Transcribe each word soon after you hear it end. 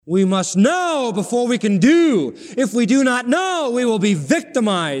We must know before we can do. If we do not know, we will be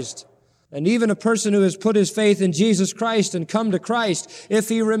victimized. And even a person who has put his faith in Jesus Christ and come to Christ, if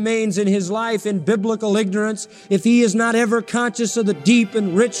he remains in his life in biblical ignorance, if he is not ever conscious of the deep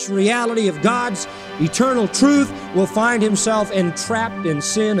and rich reality of God's eternal truth, will find himself entrapped in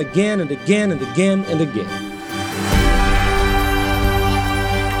sin again and again and again and again.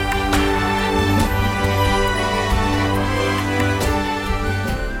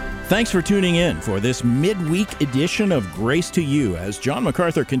 Thanks for tuning in for this midweek edition of Grace to You as John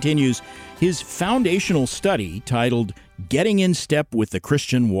MacArthur continues his foundational study titled Getting in Step with the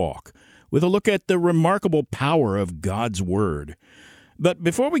Christian Walk, with a look at the remarkable power of God's Word. But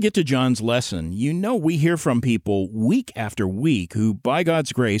before we get to John's lesson, you know we hear from people week after week who, by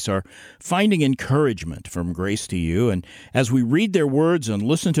God's grace, are finding encouragement from Grace to You. And as we read their words and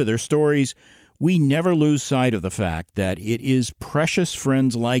listen to their stories, we never lose sight of the fact that it is precious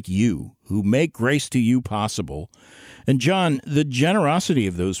friends like you who make Grace to You possible. And John, the generosity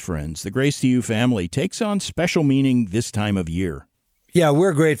of those friends, the Grace to You family, takes on special meaning this time of year. Yeah,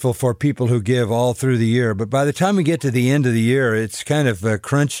 we're grateful for people who give all through the year, but by the time we get to the end of the year, it's kind of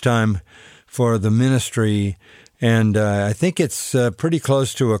crunch time for the ministry, and I think it's pretty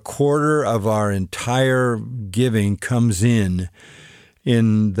close to a quarter of our entire giving comes in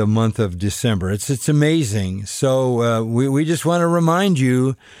the month of December. It's amazing. So we just want to remind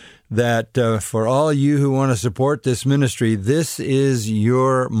you that for all you who want to support this ministry, this is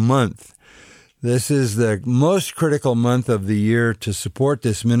your month. This is the most critical month of the year to support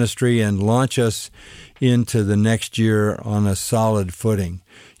this ministry and launch us into the next year on a solid footing.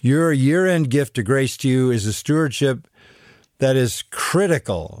 Your year-end gift to Grace to You is a stewardship that is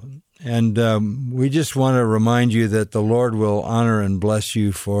critical. And we just want to remind you that the Lord will honor and bless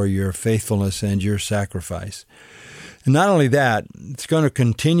you for your faithfulness and your sacrifice. And not only that, it's going to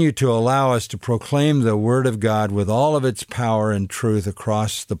continue to allow us to proclaim the Word of God with all of its power and truth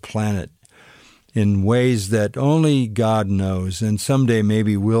across the planet in ways that only God knows. And someday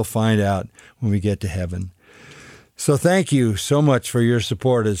maybe we'll find out when we get to heaven. So thank you so much for your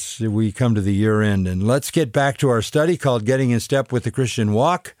support as we come to the year end. And let's get back to our study called Getting in Step with the Christian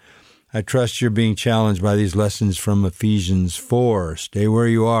Walk. I trust you're being challenged by these lessons from Ephesians 4. Stay where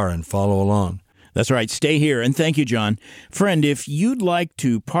you are and follow along. That's right. Stay here. And thank you, John. Friend, if you'd like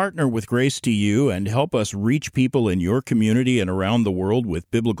to partner with Grace to You and help us reach people in your community and around the world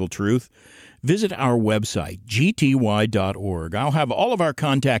with biblical truth, visit our website, gty.org. I'll have all of our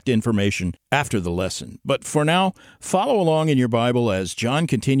contact information after the lesson. But for now, follow along in your Bible as John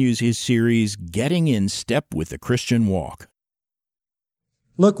continues his series, Getting in Step with the Christian Walk.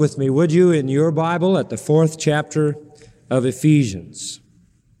 Look with me, would you, in your Bible at the 4th chapter of Ephesians.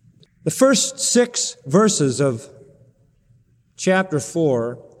 The first 6 verses of chapter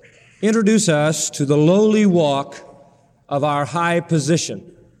 4 introduce us to the lowly walk of our high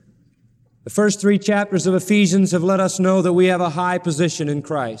position. The first 3 chapters of Ephesians have let us know that we have a high position in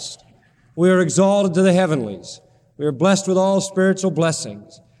Christ. We are exalted to the heavenlies. We are blessed with all spiritual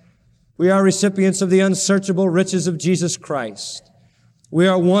blessings. We are recipients of the unsearchable riches of Jesus Christ. We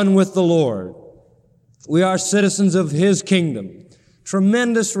are one with the Lord. We are citizens of His kingdom.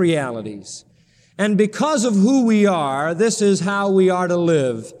 Tremendous realities. And because of who we are, this is how we are to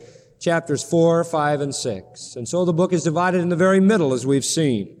live. Chapters 4, 5, and 6. And so the book is divided in the very middle, as we've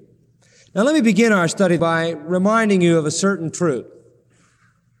seen. Now let me begin our study by reminding you of a certain truth.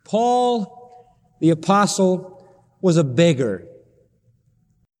 Paul, the apostle, was a beggar.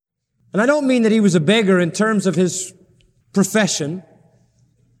 And I don't mean that he was a beggar in terms of his profession,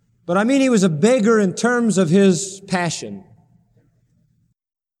 but I mean he was a beggar in terms of his passion.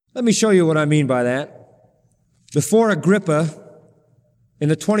 Let me show you what I mean by that. Before Agrippa, in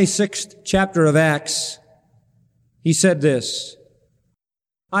the 26th chapter of Acts, he said this,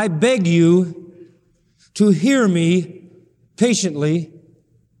 I beg you to hear me patiently.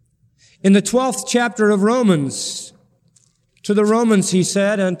 In the 12th chapter of Romans, to the Romans he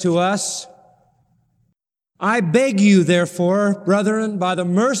said, and to us, I beg you, therefore, brethren, by the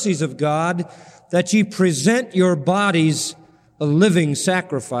mercies of God, that ye present your bodies a living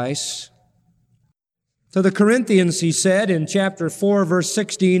sacrifice. To the Corinthians, he said in chapter 4, verse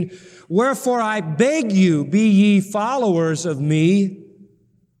 16, wherefore I beg you, be ye followers of me.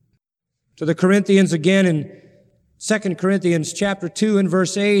 To the Corinthians again in 2 Corinthians chapter 2 and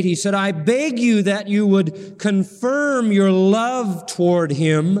verse 8, he said, I beg you that you would confirm your love toward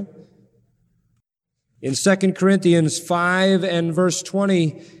him. In 2 Corinthians 5 and verse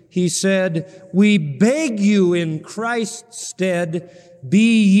 20, he said, we beg you in Christ's stead,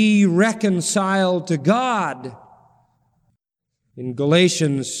 be ye reconciled to God. In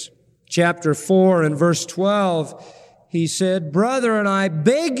Galatians chapter 4 and verse 12, he said, "Brethren, I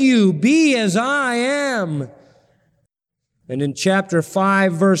beg you, be as I am." And in chapter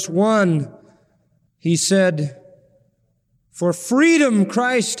 5, verse 1, he said, "For freedom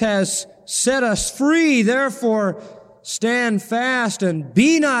Christ has set us free, therefore stand fast and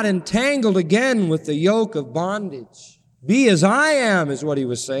be not entangled again with the yoke of bondage." Be as I am is what he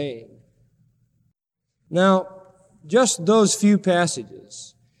was saying. Now, just those few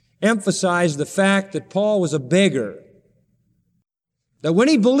passages emphasize the fact that Paul was a beggar. That when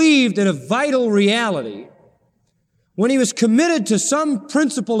he believed in a vital reality, when he was committed to some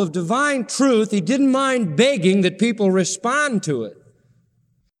principle of divine truth, he didn't mind begging that people respond to it.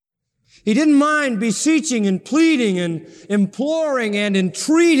 He didn't mind beseeching and pleading and imploring and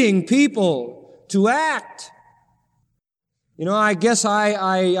entreating people to act. You know, I guess I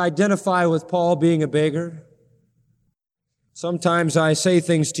identify with Paul being a beggar. Sometimes I say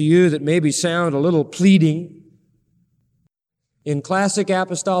things to you that maybe sound a little pleading. In classic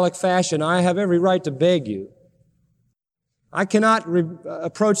apostolic fashion, I have every right to beg you. I cannot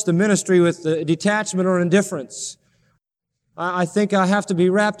approach the ministry with detachment or indifference. I think I have to be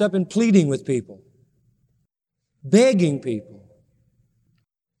wrapped up in pleading with people, begging people.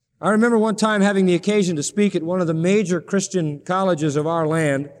 I remember one time having the occasion to speak at one of the major Christian colleges of our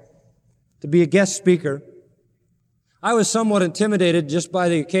land, to be a guest speaker. I was somewhat intimidated just by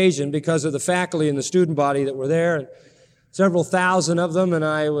the occasion because of the faculty and the student body that were there, and several thousand of them, and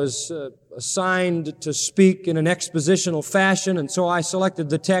I was assigned to speak in an expositional fashion, and so I selected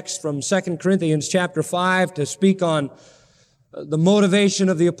the text from 2 Corinthians chapter 5 to speak on the motivation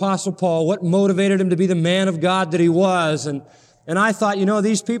of the Apostle Paul, what motivated him to be the man of God that he was. And I thought, you know,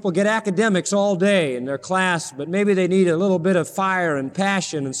 these people get academics all day in their class, but maybe they need a little bit of fire and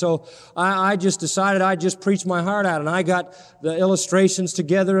passion. And so I just decided I'd just preach my heart out. And I got the illustrations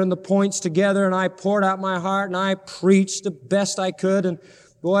together and the points together, and I poured out my heart, and I preached the best I could. And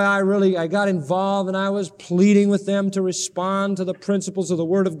boy, I got involved, and I was pleading with them to respond to the principles of the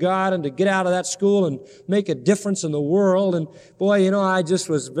Word of God and to get out of that school and make a difference in the world. And boy, you know, I just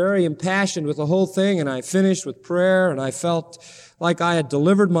was very impassioned with the whole thing, and I finished with prayer, and I felt like I had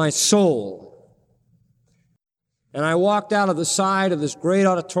delivered my soul. And I walked out of the side of this great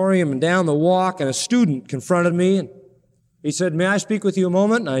auditorium and down the walk, and a student confronted me, and he said, "May I speak with you a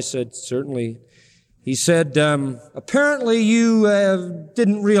moment?" And I said, "Certainly." He said, "Apparently you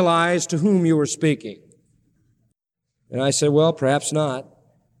didn't realize to whom you were speaking." And I said, "Well, perhaps not."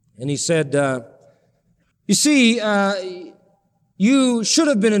 And he said, "You see, you should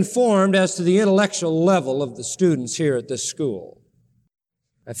have been informed as to the intellectual level of the students here at this school."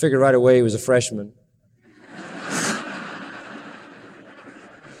 I figured right away he was a freshman.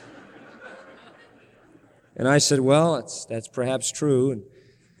 And I said, "Well, that's perhaps true." And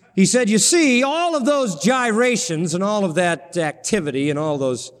he said, "You see, all of those gyrations and all of that activity and all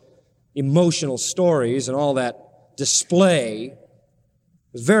those emotional stories and all that display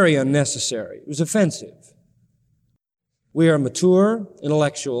was very unnecessary. It was offensive. We are mature,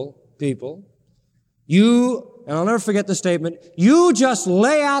 intellectual people. And I'll never forget the statement, you just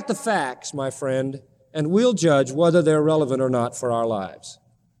lay out the facts, my friend, and we'll judge whether they're relevant or not for our lives."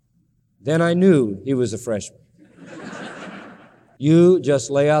 Then I knew he was a freshman. You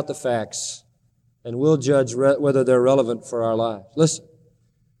just lay out the facts, and we'll judge whether they're relevant for our lives. Listen,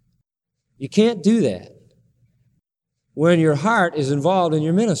 you can't do that when your heart is involved in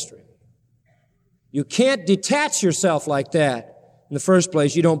your ministry. You can't detach yourself like that. In the first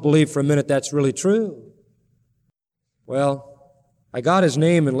place, you don't believe for a minute that's really true. Well, I got his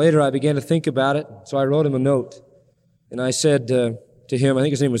name, and later I began to think about it, so I wrote him a note. And I said to him, I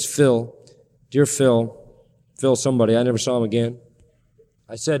think his name was Phil, "Dear Phil somebody, I never saw him again."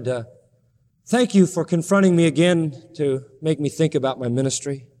 I said, "Thank you for confronting me again to make me think about my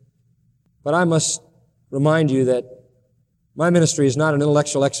ministry. But I must remind you that my ministry is not an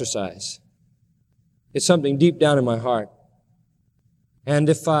intellectual exercise. It's something deep down in my heart. And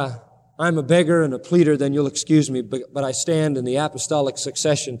if I'm a beggar and a pleader, then you'll excuse me, but I stand in the apostolic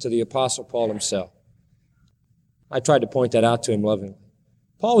succession to the Apostle Paul himself." I tried to point that out to him lovingly.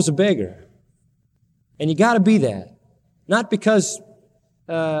 Paul was a beggar. And you got to be that. Not because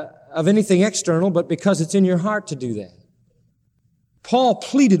of anything external, but because it's in your heart to do that. Paul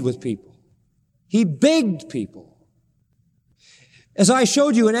pleaded with people. He begged people. As I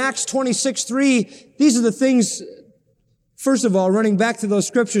showed you in Acts 26:3, these are the things, first of all, running back to those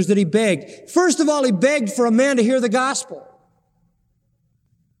scriptures that he begged. First of all, he begged for a man to hear the gospel.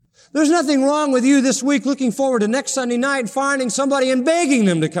 There's nothing wrong with you this week looking forward to next Sunday night and finding somebody and begging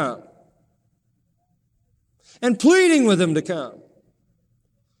them to come. And pleading with them to come.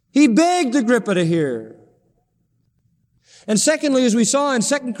 He begged Agrippa to hear. And secondly, as we saw in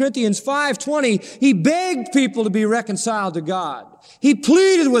 2 Corinthians 5:20, he begged people to be reconciled to God. He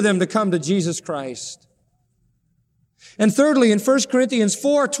pleaded with them to come to Jesus Christ. And thirdly, in 1 Corinthians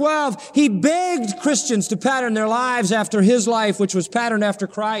 4:12, he begged Christians to pattern their lives after his life, which was patterned after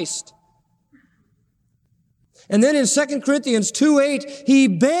Christ. And then in 2 Corinthians 2:8, he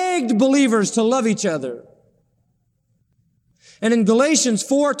begged believers to love each other. And in Galatians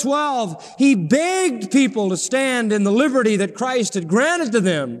 4:12, he begged people to stand in the liberty that Christ had granted to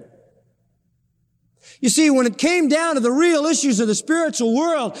them. You see, when it came down to the real issues of the spiritual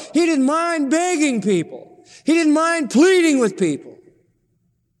world, he didn't mind begging people. He didn't mind pleading with people.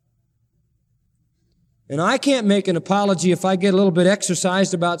 And I can't make an apology if I get a little bit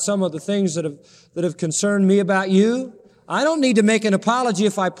exercised about some of the things that have concerned me about you. I don't need to make an apology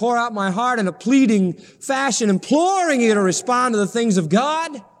if I pour out my heart in a pleading fashion, imploring you to respond to the things of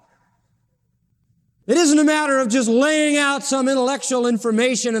God. It isn't a matter of just laying out some intellectual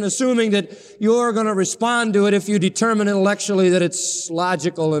information and assuming that you're going to respond to it if you determine intellectually that it's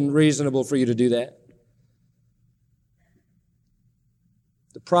logical and reasonable for you to do that.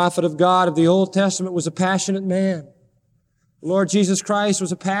 The prophet of God of the Old Testament was a passionate man. The Lord Jesus Christ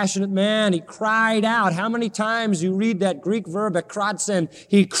was a passionate man. He cried out. How many times you read that Greek verb ekratsen?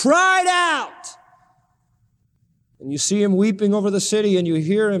 He cried out. And you see him weeping over the city, and you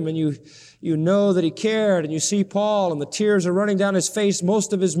hear him, and you know that he cared. And you see Paul, and the tears are running down his face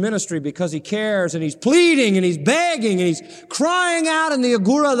most of his ministry because he cares, and he's pleading, and he's begging, and he's crying out in the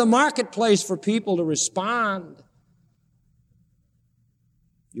agora, the marketplace, for people to respond.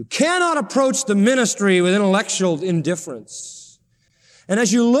 You cannot approach the ministry with intellectual indifference. And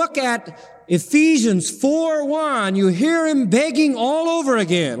as you look at Ephesians 4:1, you hear him begging all over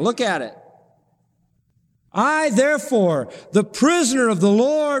again. Look at it. I, therefore, the prisoner of the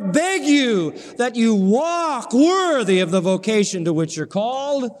Lord, beg you that you walk worthy of the vocation to which you're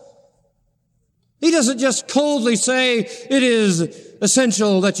called. He doesn't just coldly say it is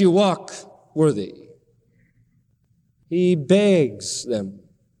essential that you walk worthy. He begs them.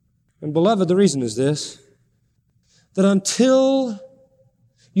 And beloved, the reason is this, that until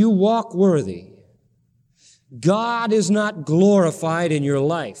you walk worthy, God is not glorified in your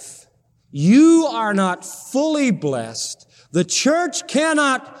life. You are not fully blessed. The church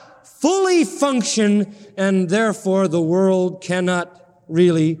cannot fully function, and therefore the world cannot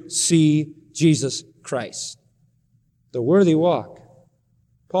really see Jesus Christ. The worthy walk.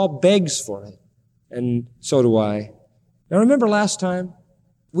 Paul begs for it, and so do I. Now remember last time?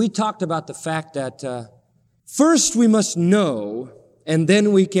 We talked about the fact that first we must know and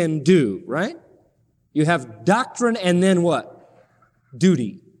then we can do, right? You have doctrine and then what?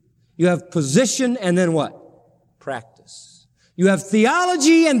 Duty. You have position and then what? Practice. You have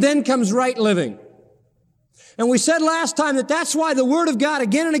theology and then comes right living. And we said last time that that's why the Word of God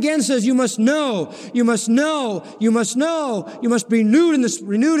again and again says you must know, you must know, you must know, you must be renewed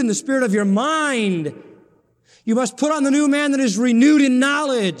in the spirit of your mind. You must put on the new man that is renewed in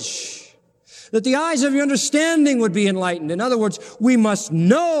knowledge, that the eyes of your understanding would be enlightened. In other words, we must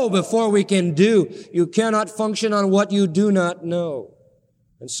know before we can do. You cannot function on what you do not know.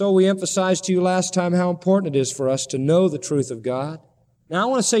 And so we emphasized to you last time how important it is for us to know the truth of God. Now I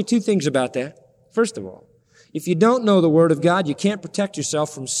want to say two things about that. First of all, if you don't know the Word of God, you can't protect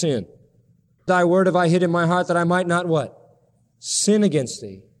yourself from sin. Thy word have I hid in my heart that I might not what? Sin against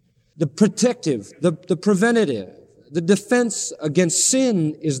thee. The protective, the preventative, the defense against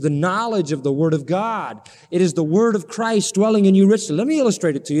sin is the knowledge of the Word of God. It is the Word of Christ dwelling in you richly. Let me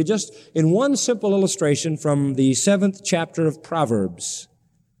illustrate it to you just in one simple illustration from the 7th chapter of Proverbs.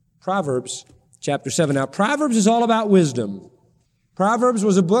 Proverbs chapter 7. Now, Proverbs is all about wisdom. Proverbs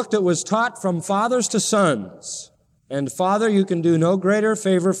was a book that was taught from fathers to sons. And father, you can do no greater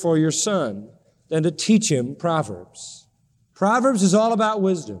favor for your son than to teach him Proverbs. Proverbs is all about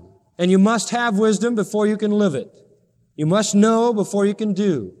wisdom. And you must have wisdom before you can live it. You must know before you can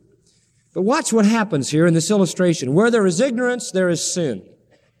do. But watch what happens here in this illustration. Where there is ignorance, there is sin.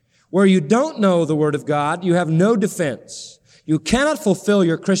 Where you don't know the Word of God, you have no defense. You cannot fulfill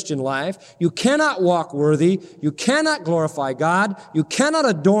your Christian life. You cannot walk worthy. You cannot glorify God. You cannot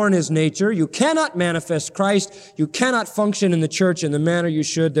adorn His nature. You cannot manifest Christ. You cannot function in the church in the manner you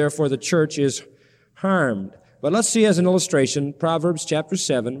should. Therefore, the church is harmed. But let's see as an illustration, Proverbs chapter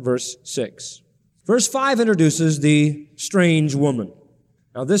 7, verse 6. Verse 5 introduces the strange woman.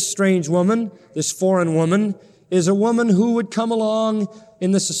 Now, this strange woman, this foreign woman, is a woman who would come along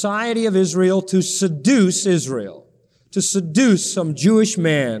in the society of Israel to seduce Israel, to seduce some Jewish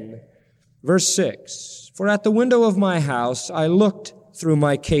man. Verse 6, for at the window of my house I looked through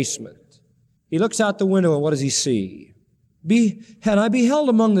my casement. He looks out the window, and what does he see? Had I beheld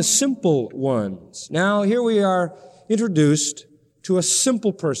among the simple ones. Now, here we are introduced to a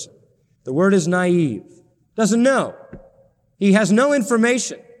simple person. The word is naive. Doesn't know. He has no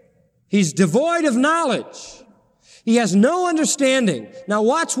information. He's devoid of knowledge. He has no understanding. Now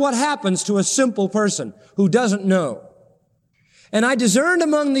watch what happens to a simple person who doesn't know. And I discerned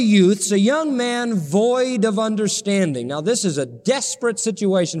among the youths a young man void of understanding. Now this is a desperate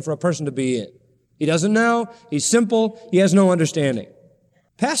situation for a person to be in. He doesn't know. He's simple. He has no understanding.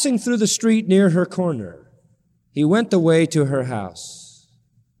 Passing through the street near her corner, he went the way to her house.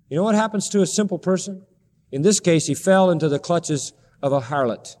 You know what happens to a simple person? In this case, he fell into the clutches of a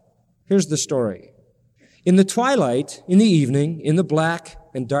harlot. Here's the story. In the twilight, in the evening, in the black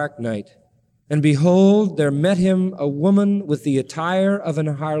and dark night, and behold, there met him a woman with the attire of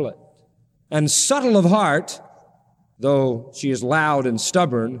an harlot. And subtle of heart, though she is loud and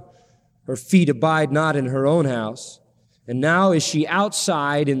stubborn, her feet abide not in her own house. And now is she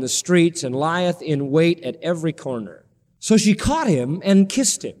outside in the streets and lieth in wait at every corner. So she caught him and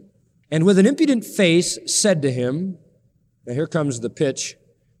kissed him, and with an impudent face said to him, now here comes the pitch,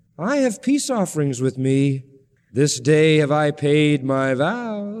 I have peace offerings with me. This day have I paid my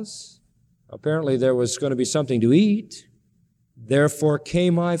vows. Apparently there was going to be something to eat. Therefore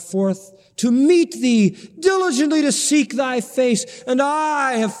came I forth to meet thee, diligently to seek thy face, and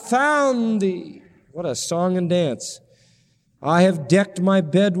I have found thee. What a song and dance. I have decked my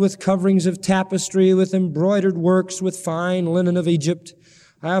bed with coverings of tapestry, with embroidered works, with fine linen of Egypt.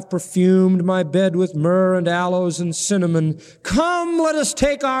 I have perfumed my bed with myrrh and aloes and cinnamon. Come, let us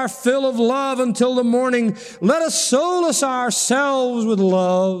take our fill of love until the morning. Let us solace ourselves with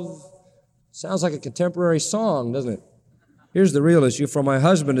love. Sounds like a contemporary song, doesn't it? Here's the real issue. For my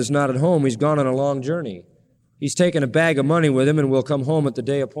husband is not at home. He's gone on a long journey. He's taken a bag of money with him and will come home at the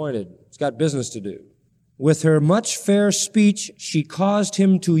day appointed. He's got business to do. With her much fair speech, she caused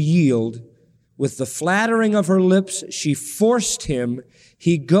him to yield. With the flattering of her lips, she forced him.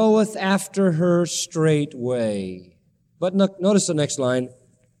 He goeth after her straightway. But notice the next line.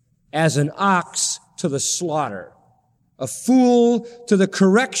 As an ox to the slaughter, a fool to the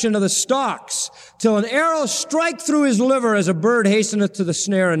correction of the stocks, till an arrow strike through his liver, as a bird hasteneth to the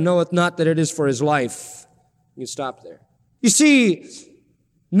snare and knoweth not that it is for his life. You can stop there. You see,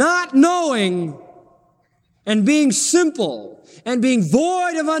 not knowing and being simple and being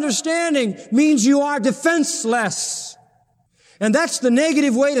void of understanding means you are defenseless. And that's the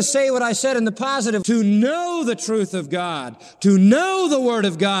negative way to say what I said in the positive. To know the truth of God, to know the Word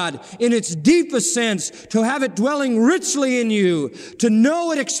of God in its deepest sense, to have it dwelling richly in you, to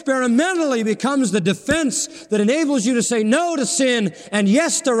know it experimentally becomes the defense that enables you to say no to sin and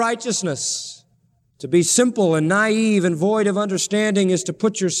yes to righteousness. To be simple and naive and void of understanding is to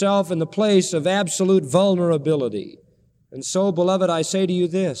put yourself in the place of absolute vulnerability. And so, beloved, I say to you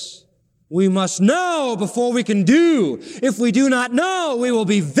this. We must know before we can do. If we do not know, we will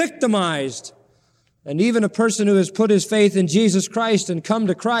be victimized. And even a person who has put his faith in Jesus Christ and come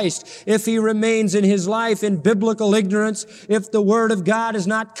to Christ, if he remains in his life in biblical ignorance, if the Word of God is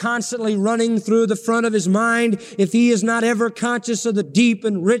not constantly running through the front of his mind, if he is not ever conscious of the deep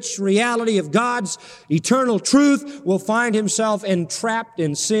and rich reality of God's eternal truth, will find himself entrapped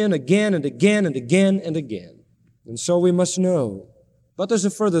in sin again and again and again and again. And so we must know. But there's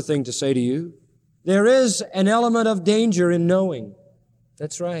a further thing to say to you. There is an element of danger in knowing.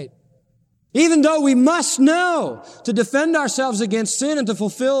 That's right. Even though we must know to defend ourselves against sin and to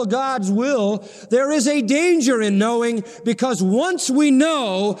fulfill God's will, there is a danger in knowing, because once we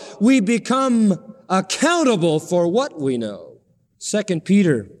know, we become accountable for what we know. 2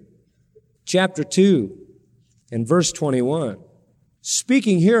 Peter chapter 2 and verse 21.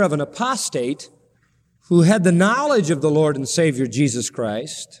 Speaking here of an apostate who had the knowledge of the Lord and Savior Jesus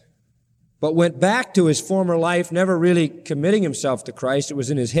Christ, but went back to his former life, never really committing himself to Christ. It was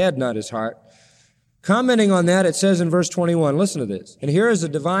in his head, not his heart. Commenting on that, it says in verse 21, listen to this. And here is a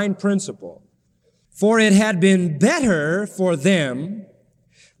divine principle. For it had been better for them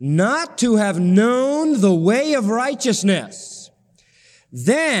not to have known the way of righteousness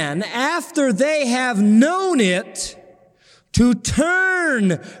than, after they have known it, to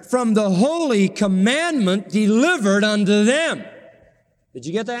turn from the holy commandment delivered unto them. Did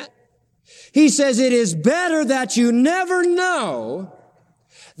you get that? He says it is better that you never know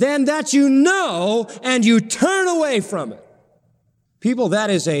than that you know and you turn away from it. People, that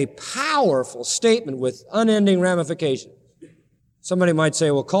is a powerful statement with unending ramifications. Somebody might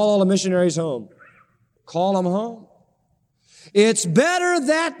say, well, call all the missionaries home. Call them home. It's better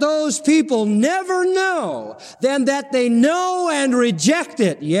that those people never know than that they know and reject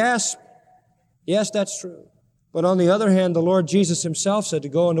it. Yes, that's true. But on the other hand, the Lord Jesus himself said to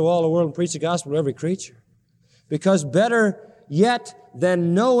go into all the world and preach the gospel to every creature. Because better yet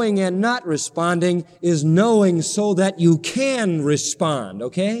than knowing and not responding is knowing so that you can respond,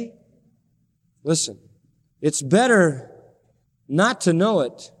 okay? Listen, it's better not to know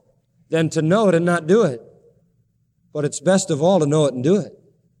it than to know it and not do it. But it's best of all to know it and do it.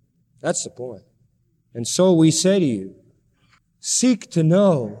 That's the point. And so we say to you, seek to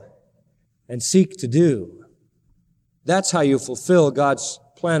know and seek to do. That's how you fulfill God's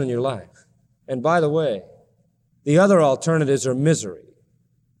plan in your life. And by the way, the other alternatives are misery.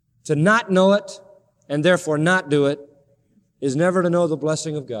 To not know it and therefore not do it is never to know the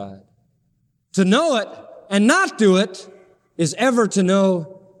blessing of God. To know it and not do it is ever to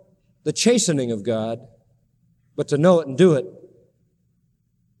know the chastening of God. But to know it and do it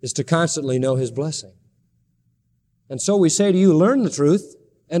is to constantly know his blessing. And so we say to you, learn the truth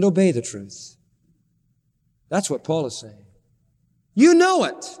and obey the truth. That's what Paul is saying. You know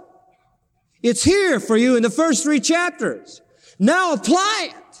it. It's here for you in the first 3 chapters. Now apply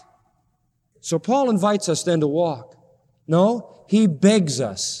it. So Paul invites us then to walk. No, he begs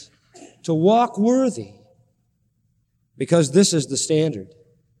us to walk worthy. Because this is the standard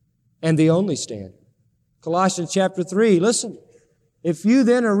and the only standard. Colossians chapter 3, listen. If you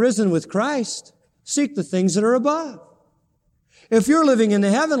then are risen with Christ, seek the things that are above. If you're living in the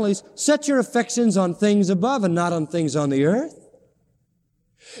heavenlies, set your affections on things above and not on things on the earth.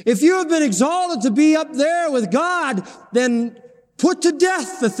 If you have been exalted to be up there with God, then put to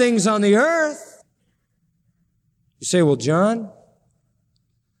death the things on the earth. You say, well, John,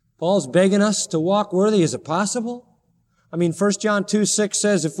 Paul's begging us to walk worthy. Is it possible? I mean, 1 John 2:6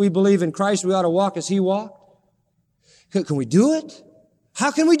 says, if we believe in Christ, we ought to walk as he walked. Can we do it?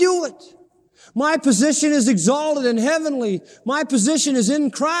 How can we do it? My position is exalted and heavenly. My position is in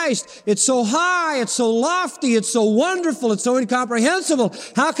Christ. It's so high, it's so lofty, it's so wonderful, it's so incomprehensible.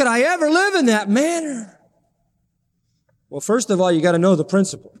 How could I ever live in that manner? Well, first of all, you got to know the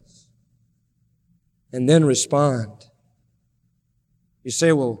principles and then respond. You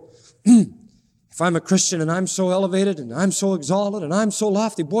say, well, if I'm a Christian and I'm so elevated and I'm so exalted and I'm so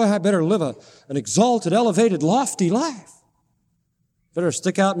lofty, boy, I better live an exalted, elevated, lofty life. Better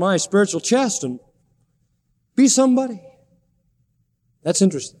stick out my spiritual chest and be somebody. That's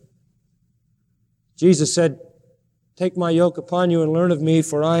interesting. Jesus said, take my yoke upon you and learn of me,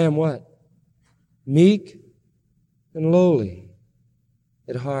 for I am what? Meek and lowly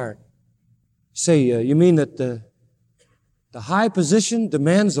at heart. Say, you mean that the high position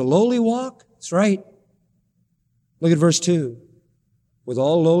demands a lowly walk? That's right. Look at verse 2. With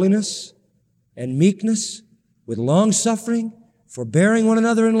all lowliness and meekness, with long-suffering, forbearing one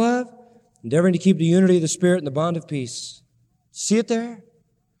another in love, endeavoring to keep the unity of the Spirit in the bond of peace. See it there?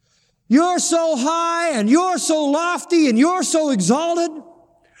 You're so high and you're so lofty and you're so exalted,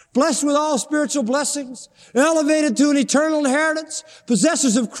 blessed with all spiritual blessings, elevated to an eternal inheritance,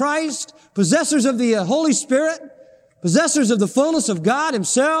 possessors of Christ, possessors of the Holy Spirit, possessors of the fullness of God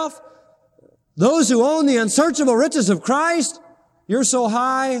himself, those who own the unsearchable riches of Christ. You're so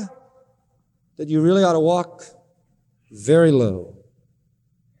high that you really ought to walk very low.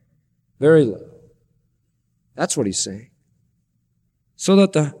 Very low. That's what he's saying. So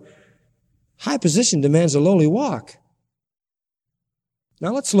that the high position demands a lowly walk.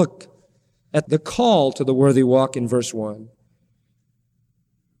 Now let's look at the call to the worthy walk in verse 1.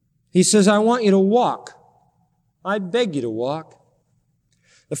 He says, I want you to walk. I beg you to walk.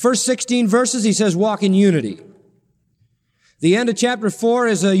 The first 16 verses, he says, walk in unity. The end of chapter 4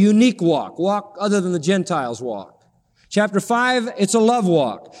 is a unique walk other than the Gentiles walk. Chapter 5, it's a love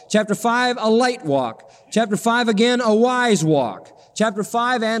walk. Chapter 5, a light walk. Chapter 5, again, a wise walk. Chapter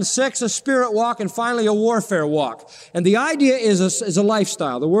 5 and 6, a spirit walk, and finally a warfare walk. And the idea is a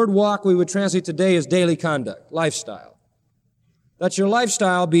lifestyle. The word walk we would translate today as daily conduct, lifestyle. Let your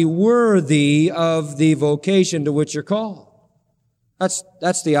lifestyle be worthy of the vocation to which you're called.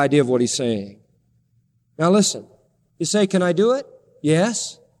 That's the idea of what he's saying. Now listen. You say, can I do it?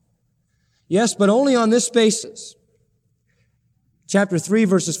 Yes. Yes, but only on this basis. Chapter 3,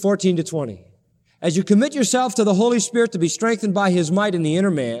 verses 14 to 20. As you commit yourself to the Holy Spirit to be strengthened by his might in the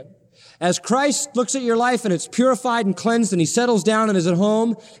inner man, as Christ looks at your life and it's purified and cleansed and he settles down and is at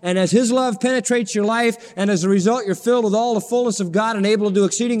home, and as his love penetrates your life, and as a result you're filled with all the fullness of God and able to do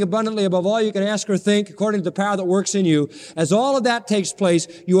exceeding abundantly above all you can ask or think according to the power that works in you, as all of that takes place,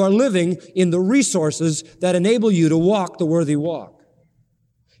 you are living in the resources that enable you to walk the worthy walk.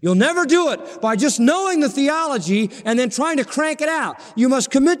 You'll never do it by just knowing the theology and then trying to crank it out. You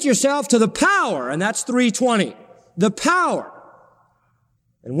must commit yourself to the power, and that's 3:20. The power.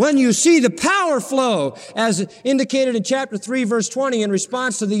 And when you see the power flow, as indicated in chapter 3, verse 20, in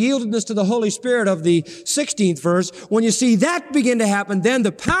response to the yieldedness to the Holy Spirit of the 16th verse, when you see that begin to happen, then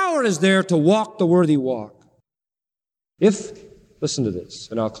the power is there to walk the worthy walk. If, listen to this,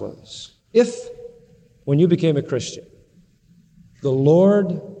 and I'll close. If, when you became a Christian, the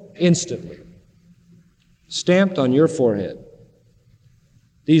Lord instantly stamped on your forehead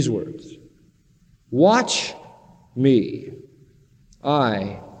these words, "Watch me.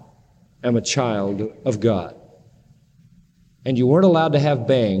 I am a child of God," and you weren't allowed to have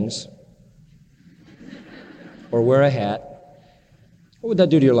bangs or wear a hat, what would that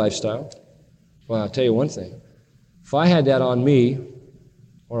do to your lifestyle? Well, I'll tell you one thing. If I had that on me,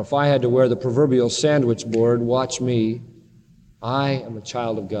 or if I had to wear the proverbial sandwich board, "Watch me, I am a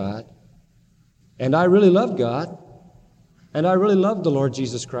child of God," and I really loved God, and I really loved the Lord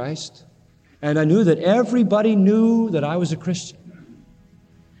Jesus Christ, and I knew that everybody knew that I was a Christian,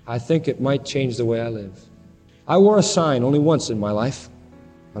 I think it might change the way I live. I wore a sign only once in my life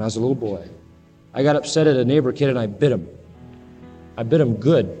when I was a little boy. I got upset at a neighbor kid and I bit him. I bit him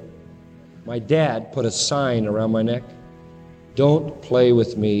good. My dad put a sign around my neck, "Don't play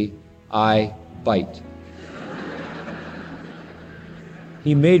with me, I bite."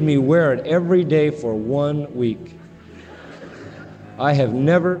 He made me wear it every day for 1 week. I have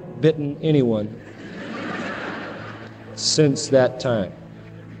never bitten anyone since that time.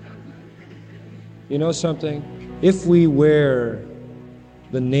 You know something? If we wear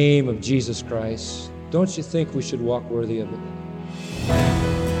the name of Jesus Christ, don't you think we should walk worthy of it?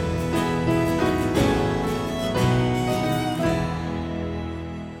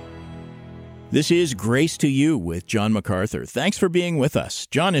 This is Grace to You with John MacArthur. Thanks for being with us.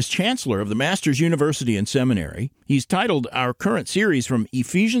 John is Chancellor of the Masters University and Seminary. He's titled our current series from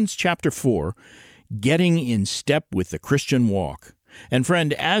Ephesians chapter 4, Getting in Step with the Christian Walk. And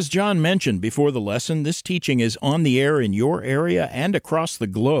friend, as John mentioned before the lesson, this teaching is on the air in your area and across the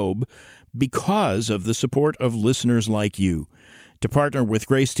globe because of the support of listeners like you. To partner with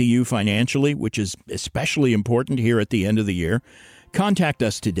Grace to You financially, which is especially important here at the end of the year, contact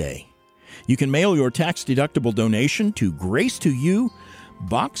us today. You can mail your tax-deductible donation to Grace to You,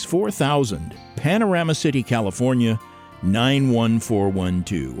 Box 4000, Panorama City, California,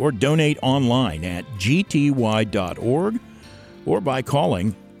 91412, or donate online at gty.org or by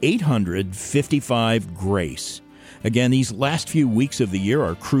calling 800-55-GRACE. Again, these last few weeks of the year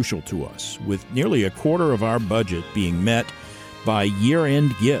are crucial to us, with nearly a quarter of our budget being met by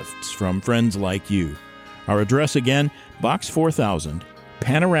year-end gifts from friends like you. Our address again, Box 4000,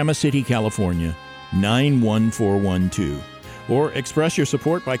 Panorama City, California, 91412. Or express your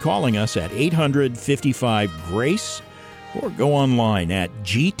support by calling us at 800-55-GRACE or go online at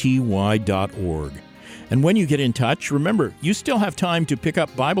gty.org. And when you get in touch, remember, you still have time to pick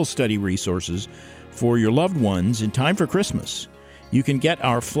up Bible study resources for your loved ones in time for Christmas. You can get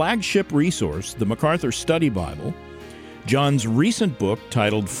our flagship resource, the MacArthur Study Bible, John's recent book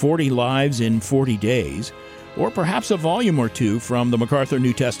titled 40 Lives in 40 Days, or perhaps a volume or two from the MacArthur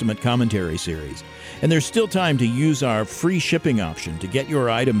New Testament Commentary Series. And there's still time to use our free shipping option to get your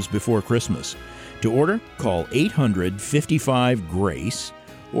items before Christmas. To order, call 800-55-GRACE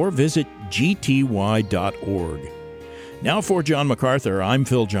or visit gty.org. Now for John MacArthur, I'm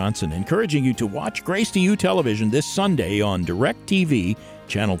Phil Johnson, encouraging you to watch Grace to You television this Sunday on DirecTV,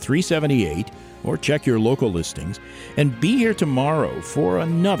 Channel 378, or check your local listings, and be here tomorrow for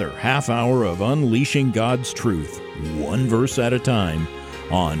another half hour of unleashing God's truth, one verse at a time,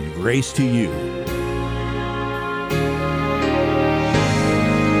 on Grace to You.